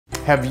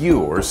Have you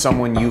or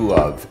someone you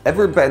love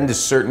ever been to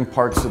certain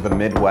parts of the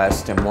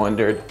Midwest and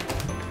wondered,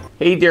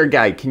 hey there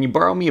guy, can you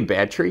borrow me a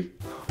battery?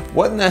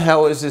 What in the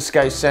hell is this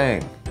guy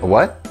saying? A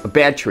what? A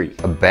battery.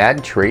 A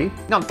bad tree?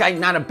 No guy,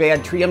 not a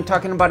bad tree, I'm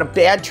talking about a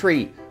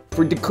battery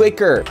for the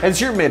clicker.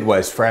 Has your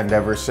Midwest friend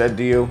ever said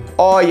to you,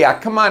 oh yeah,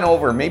 come on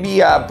over,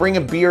 maybe bring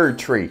a beer or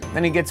tree.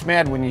 Then he gets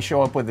mad when you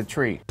show up with a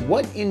tree.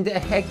 What in the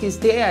heck is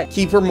that?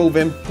 Keep her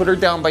moving, put her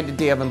down by the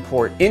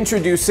Davenport.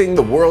 Introducing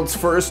the world's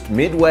first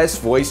Midwest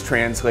Voice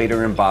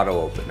Translator and bottle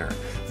opener.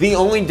 The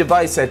only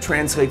device that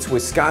translates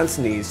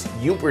Wisconsinese,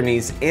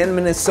 Ypernese, and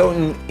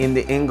Minnesotan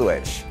into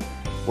English.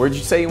 Where'd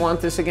you say you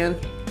want this again?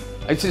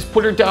 I just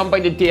put her down by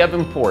the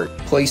Davenport.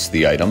 Place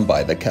the item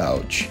by the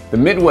couch. The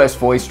Midwest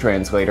Voice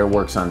Translator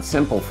works on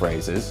simple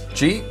phrases.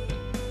 Gee,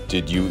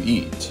 did you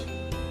eat?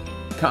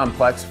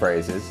 Complex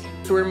phrases.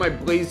 I'm wearing my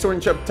blaze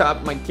orange up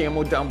top, my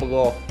camo down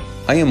below.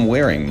 I am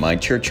wearing my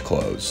church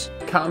clothes.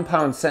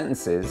 Compound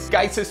sentences.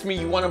 Guy says to me,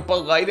 you want a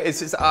Bud Light? It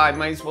says, I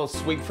might as well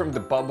swig from the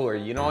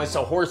bubbler. You know, it's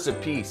a horse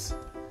apiece.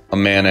 A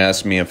man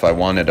asked me if I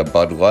wanted a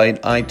Bud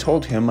Light. I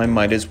told him I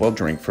might as well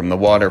drink from the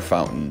water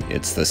fountain.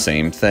 It's the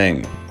same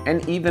thing.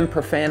 And even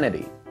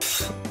profanity.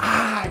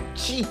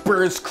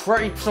 Jeepers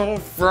cripes on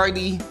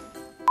Friday.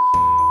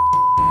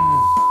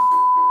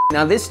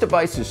 Now this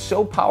device is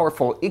so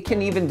powerful, it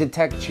can even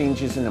detect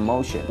changes in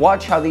emotion.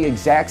 Watch how the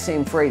exact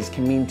same phrase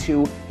can mean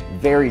two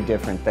very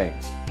different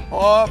things.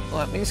 Oh,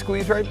 let me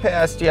squeeze right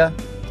past you.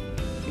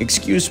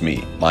 Excuse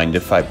me, mind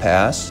if I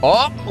pass?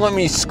 Oh, let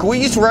me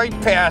squeeze right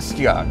past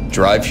you.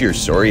 Drive your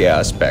sorry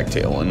ass back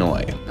to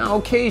Illinois. Now,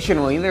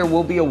 occasionally, there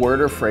will be a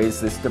word or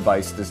phrase this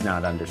device does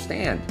not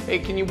understand. Hey,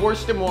 can you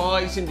wash them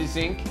walleyes in the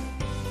zinc?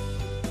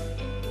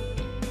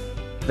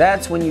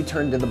 That's when you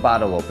turn to the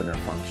bottle opener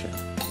function.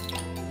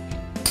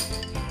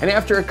 And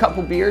after a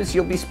couple beers,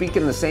 you'll be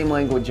speaking the same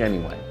language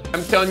anyway.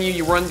 I'm telling you,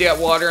 you run that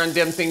water on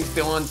them things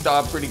still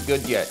unthaw pretty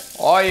good yet.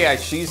 Oh yeah,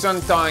 she's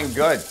unthawing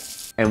good.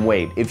 And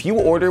wait, if you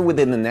order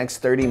within the next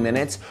 30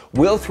 minutes,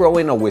 we'll throw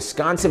in a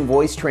Wisconsin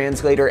Voice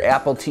Translator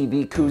Apple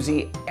TV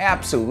koozie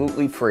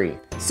absolutely free.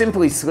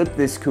 Simply slip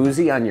this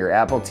koozie on your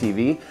Apple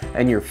TV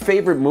and your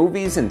favorite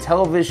movies and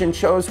television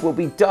shows will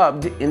be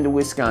dubbed into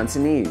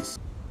Wisconsinese.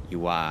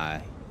 You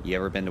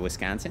ever been to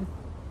Wisconsin?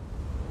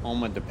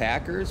 Home of the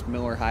Packers,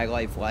 Miller High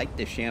Life Light,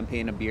 the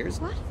champagne of beers?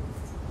 What?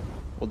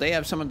 Well, they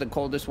have some of the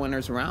coldest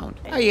winters around.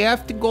 I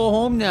have to go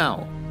home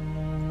now.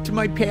 To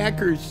my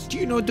Packers. Do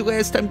you know the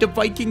last time the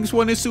Vikings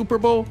won a Super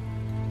Bowl?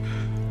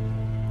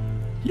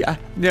 Yeah,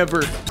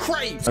 never.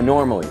 Crazy.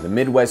 Normally, the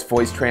Midwest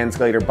Voice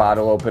Translator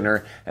bottle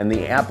opener and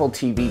the Apple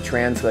TV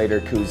Translator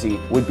koozie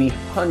would be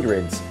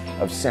hundreds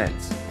of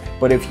cents.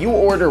 But if you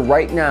order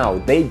right now,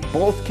 they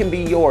both can be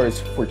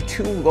yours for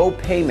 2 low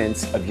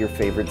payments of your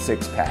favorite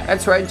 6-pack.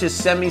 That's right, just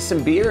send me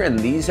some beer and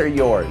these are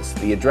yours.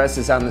 The address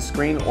is on the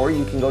screen, or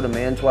you can go to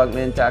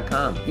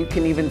mantowoc.com. You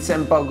can even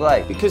send Bud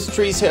Light, because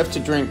trees have to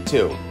drink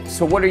too.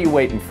 So what are you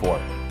waiting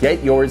for?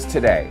 Get yours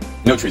today.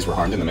 No trees were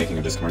harmed in the making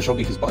of this commercial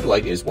because Bud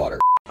Light is water.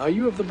 Are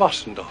you of the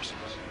Boston Dawsons?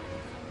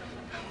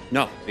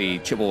 No, the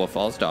Chippewa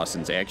Falls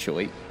Dawsons,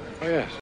 actually. Oh, yes.